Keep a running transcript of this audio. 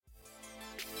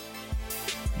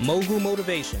Mogul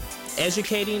Motivation,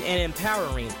 educating and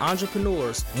empowering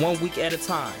entrepreneurs 1 week at a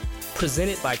time.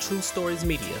 Presented by True Stories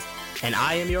Media. And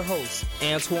I am your host,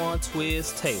 Antoine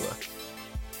Twiz Taylor.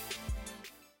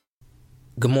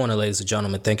 Good morning, ladies and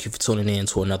gentlemen. Thank you for tuning in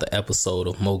to another episode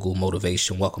of Mogul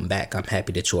Motivation. Welcome back. I'm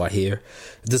happy that you are here.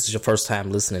 If this is your first time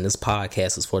listening, this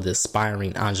podcast is for the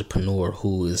aspiring entrepreneur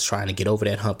who is trying to get over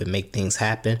that hump and make things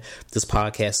happen. This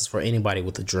podcast is for anybody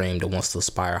with a dream that wants to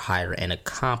aspire higher and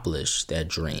accomplish that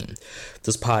dream.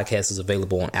 This podcast is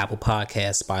available on Apple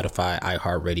Podcasts, Spotify,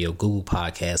 iHeartRadio, Google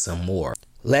Podcasts, and more.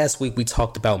 Last week, we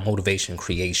talked about motivation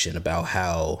creation, about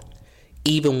how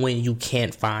even when you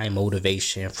can't find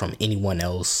motivation from anyone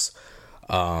else,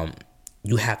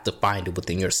 you have to find it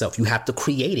within yourself. You have to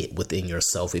create it within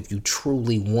yourself if you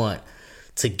truly want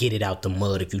to get it out the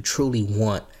mud, if you truly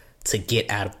want to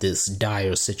get out of this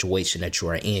dire situation that you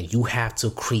are in. You have to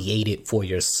create it for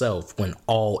yourself when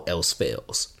all else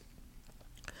fails.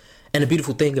 And the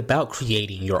beautiful thing about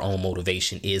creating your own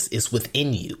motivation is it's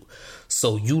within you.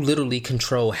 So you literally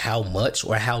control how much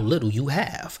or how little you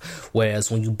have. Whereas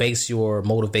when you base your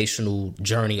motivational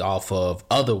journey off of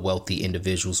other wealthy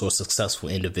individuals or successful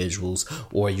individuals,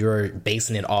 or you're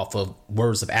basing it off of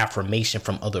words of affirmation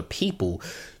from other people,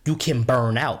 you can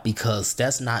burn out because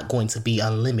that's not going to be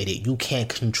unlimited. You can't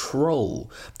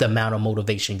control the amount of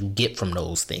motivation you get from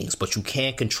those things, but you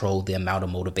can control the amount of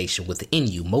motivation within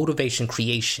you. Motivation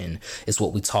creation is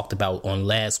what we talked about on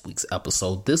last week's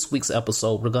episode. This week's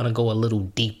episode, we're going to go a little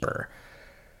deeper,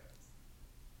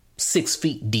 6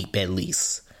 feet deep at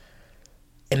least.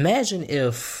 Imagine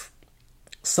if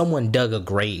someone dug a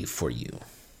grave for you.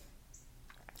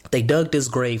 They dug this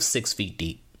grave 6 feet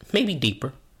deep, maybe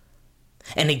deeper,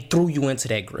 and they threw you into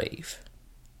that grave.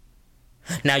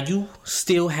 Now you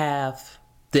still have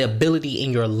the ability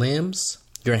in your limbs,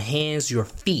 your hands, your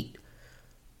feet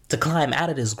to climb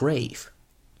out of this grave.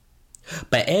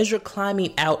 But as you're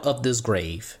climbing out of this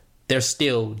grave, they're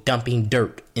still dumping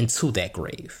dirt into that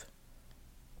grave.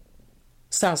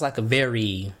 Sounds like a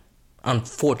very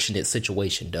unfortunate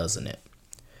situation, doesn't it?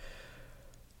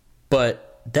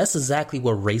 But that's exactly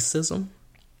what racism,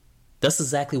 that's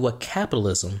exactly what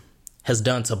capitalism has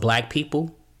done to black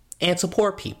people and to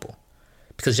poor people.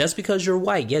 Because just because you're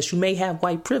white, yes, you may have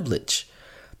white privilege,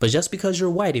 but just because you're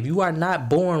white, if you are not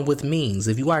born with means,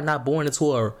 if you are not born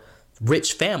into a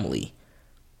rich family,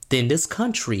 then this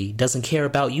country doesn't care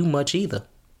about you much either.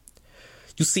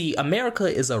 You see, America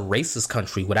is a racist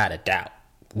country without a doubt.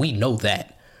 We know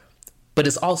that. But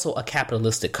it's also a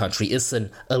capitalistic country. It's an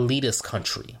elitist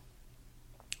country.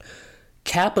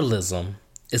 Capitalism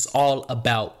is all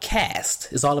about caste.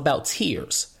 It's all about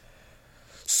tiers.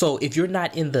 So if you're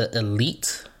not in the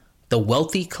elite, the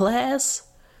wealthy class,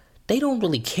 they don't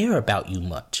really care about you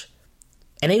much.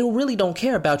 And they really don't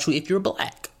care about you if you're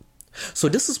black. So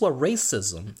this is what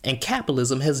racism and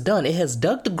capitalism has done. It has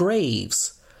dug the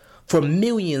graves for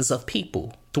millions of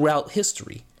people throughout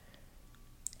history.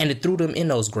 And it threw them in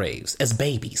those graves as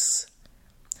babies.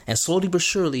 And slowly but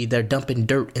surely, they're dumping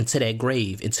dirt into that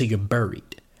grave until you're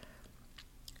buried.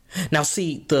 Now,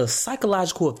 see, the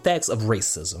psychological effects of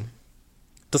racism,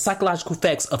 the psychological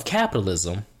effects of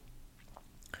capitalism,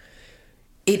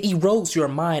 it erodes your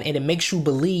mind and it makes you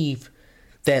believe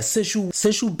that since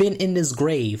you've been in this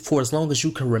grave for as long as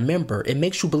you can remember, it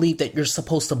makes you believe that you're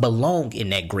supposed to belong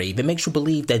in that grave. It makes you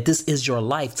believe that this is your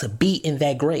life, to be in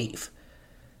that grave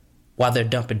while they're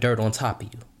dumping dirt on top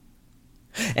of you.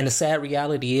 And the sad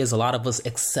reality is a lot of us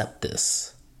accept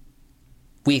this.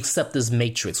 We accept this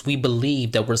matrix. We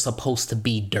believe that we're supposed to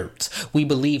be dirt. We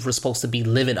believe we're supposed to be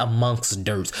living amongst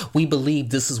dirt. We believe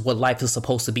this is what life is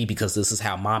supposed to be because this is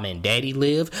how mama and daddy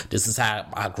live. This is how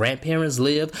our grandparents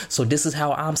live. So this is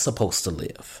how I'm supposed to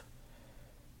live.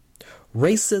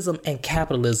 Racism and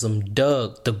capitalism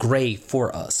dug the grave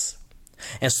for us.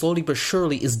 And slowly but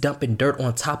surely is dumping dirt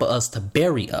on top of us to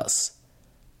bury us.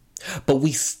 But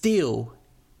we still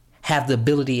have the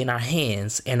ability in our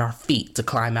hands and our feet to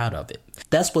climb out of it.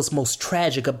 That's what's most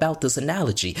tragic about this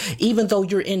analogy. Even though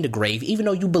you're in the grave, even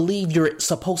though you believe you're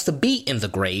supposed to be in the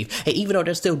grave, and even though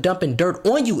they're still dumping dirt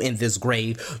on you in this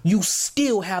grave, you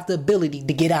still have the ability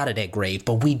to get out of that grave.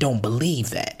 But we don't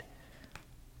believe that.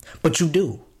 But you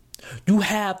do. You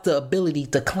have the ability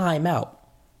to climb out.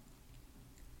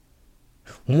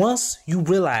 Once you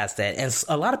realize that, and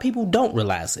a lot of people don't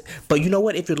realize it, but you know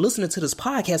what? If you're listening to this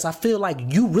podcast, I feel like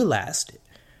you realized it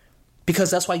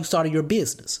because that's why you started your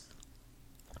business.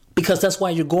 Because that's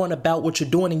why you're going about what you're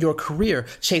doing in your career,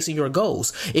 chasing your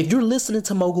goals. If you're listening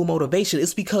to Mogul Motivation,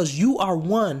 it's because you are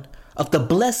one of the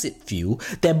blessed few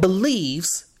that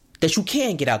believes that you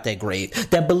can get out that grave,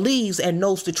 that believes and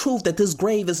knows the truth that this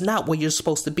grave is not where you're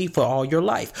supposed to be for all your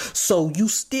life. So you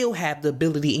still have the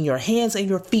ability in your hands and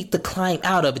your feet to climb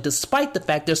out of it, despite the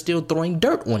fact they're still throwing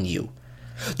dirt on you.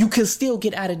 You can still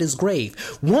get out of this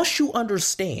grave. Once you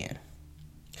understand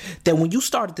that when you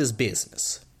started this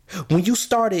business, when you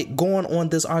started going on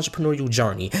this entrepreneurial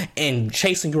journey and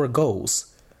chasing your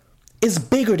goals, it's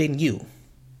bigger than you.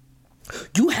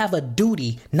 You have a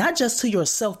duty, not just to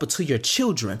yourself, but to your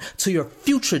children, to your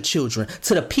future children,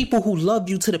 to the people who love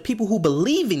you, to the people who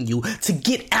believe in you, to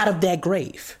get out of that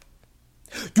grave.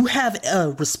 You have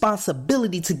a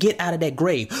responsibility to get out of that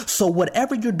grave. So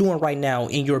whatever you're doing right now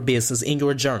in your business, in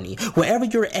your journey, wherever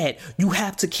you're at, you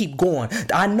have to keep going.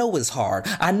 I know it's hard.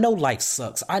 I know life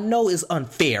sucks. I know it's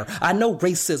unfair. I know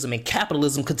racism and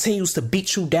capitalism continues to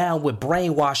beat you down with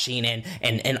brainwashing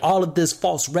and all of this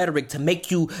false rhetoric to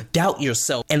make you doubt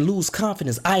yourself and lose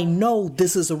confidence. I know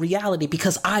this is a reality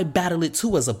because I battle it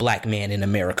too as a black man in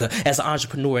America, as an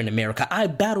entrepreneur in America. I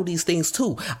battle these things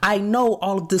too. I know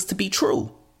all of this to be true.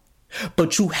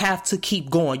 But you have to keep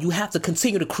going. You have to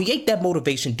continue to create that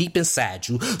motivation deep inside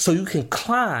you so you can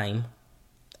climb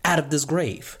out of this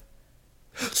grave.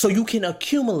 So you can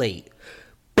accumulate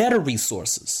better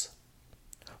resources,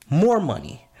 more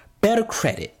money, better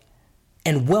credit,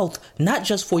 and wealth, not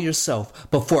just for yourself,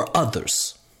 but for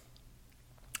others.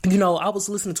 You know, I was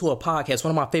listening to a podcast,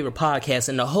 one of my favorite podcasts,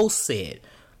 and the host said,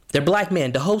 they're black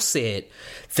men, the host said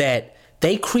that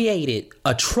they created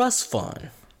a trust fund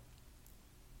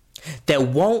that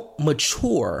won't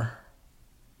mature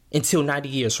until 90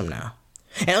 years from now.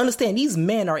 And understand, these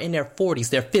men are in their 40s,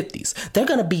 their 50s. They're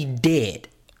going to be dead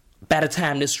by the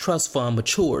time this trust fund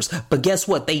matures. But guess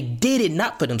what? They did it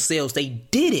not for themselves. They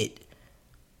did it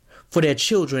for their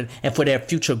children and for their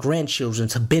future grandchildren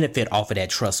to benefit off of that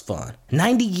trust fund.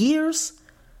 90 years?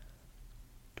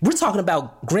 We're talking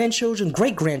about grandchildren,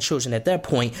 great-grandchildren at that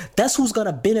point. That's who's going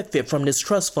to benefit from this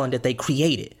trust fund that they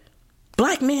created.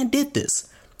 Black men did this.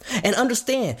 And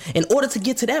understand, in order to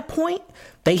get to that point,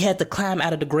 they had to climb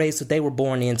out of the graves that they were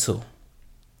born into.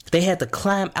 They had to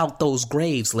climb out those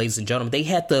graves, ladies and gentlemen. They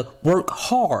had to work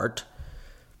hard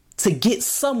to get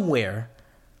somewhere,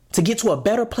 to get to a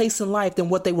better place in life than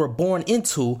what they were born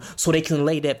into so they can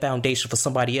lay that foundation for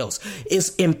somebody else.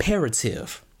 It's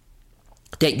imperative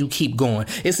that you keep going.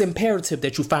 It's imperative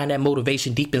that you find that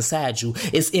motivation deep inside you.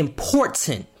 It's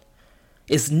important.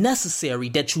 It's necessary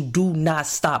that you do not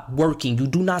stop working. You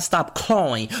do not stop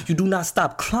clawing. You do not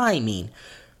stop climbing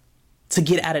to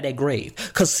get out of that grave.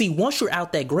 Because see, once you're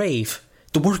out that grave,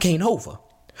 the work ain't over.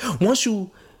 Once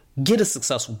you get a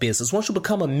successful business, once you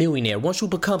become a millionaire, once you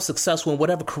become successful in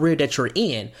whatever career that you're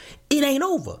in, it ain't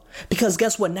over. Because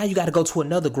guess what? Now you got to go to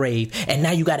another grave and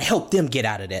now you got to help them get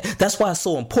out of that. That's why it's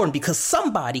so important, because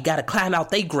somebody got to climb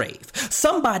out their grave.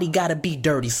 Somebody got to be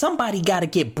dirty. Somebody got to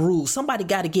get bruised. Somebody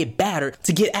got to get battered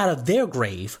to get out of their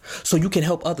grave so you can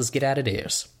help others get out of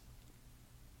theirs.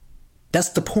 That's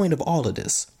the point of all of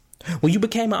this. When you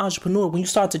became an entrepreneur, when you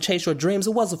started to chase your dreams,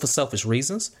 it wasn't for selfish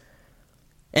reasons.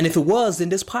 And if it was, then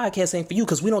this podcast ain't for you,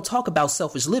 because we don't talk about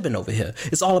selfish living over here.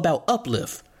 It's all about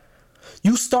uplift.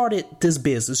 You started this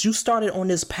business. You started on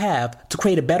this path to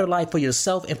create a better life for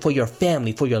yourself and for your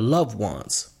family, for your loved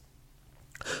ones.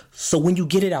 So when you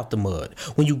get it out the mud,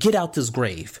 when you get out this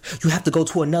grave, you have to go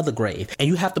to another grave and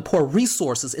you have to pour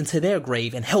resources into their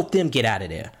grave and help them get out of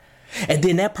there. And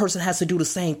then that person has to do the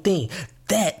same thing.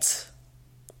 That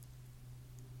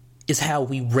is how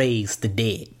we raise the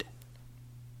dead.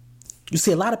 You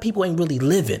see, a lot of people ain't really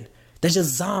living. They're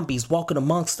just zombies walking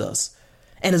amongst us.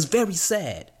 And it's very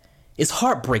sad. It's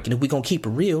heartbreaking if we're going to keep it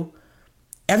real.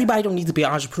 Everybody don't need to be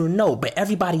an entrepreneur, no, but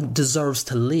everybody deserves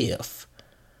to live.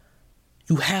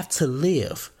 You have to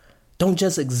live. Don't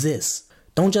just exist.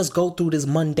 Don't just go through this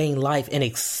mundane life and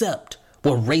accept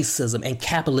what racism and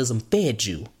capitalism fed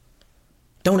you.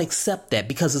 Don't accept that,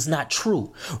 because it's not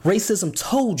true. Racism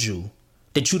told you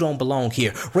that you don't belong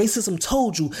here. Racism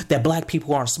told you that black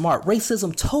people aren't smart.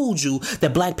 Racism told you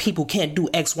that black people can't do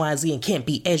X, Y, and Z and can't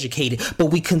be educated. But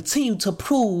we continue to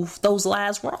prove those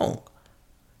lies wrong.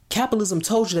 Capitalism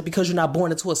told you that because you're not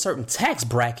born into a certain tax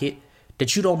bracket,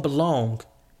 that you don't belong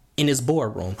in this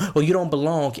boardroom or you don't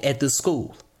belong at this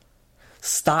school.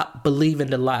 Stop believing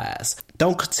the lies.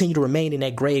 Don't continue to remain in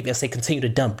that grave as they continue to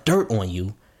dump dirt on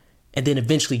you, and then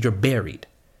eventually you're buried.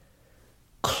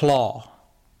 Claw.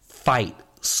 Fight,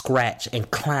 scratch,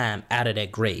 and climb out of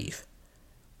that grave.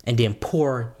 And then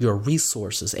pour your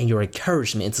resources and your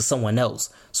encouragement into someone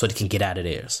else so they can get out of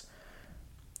theirs.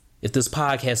 If this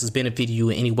podcast has benefited you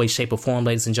in any way, shape, or form,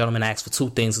 ladies and gentlemen, I ask for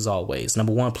two things as always.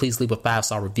 Number one, please leave a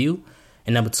 5-star review.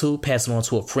 And number 2, pass it on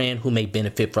to a friend who may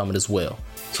benefit from it as well.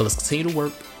 So let's continue to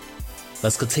work.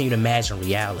 Let's continue to imagine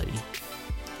reality.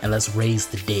 And let's raise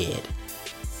the dead.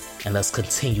 And let's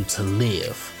continue to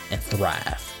live and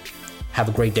thrive. Have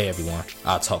a great day, everyone.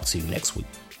 I'll talk to you next week.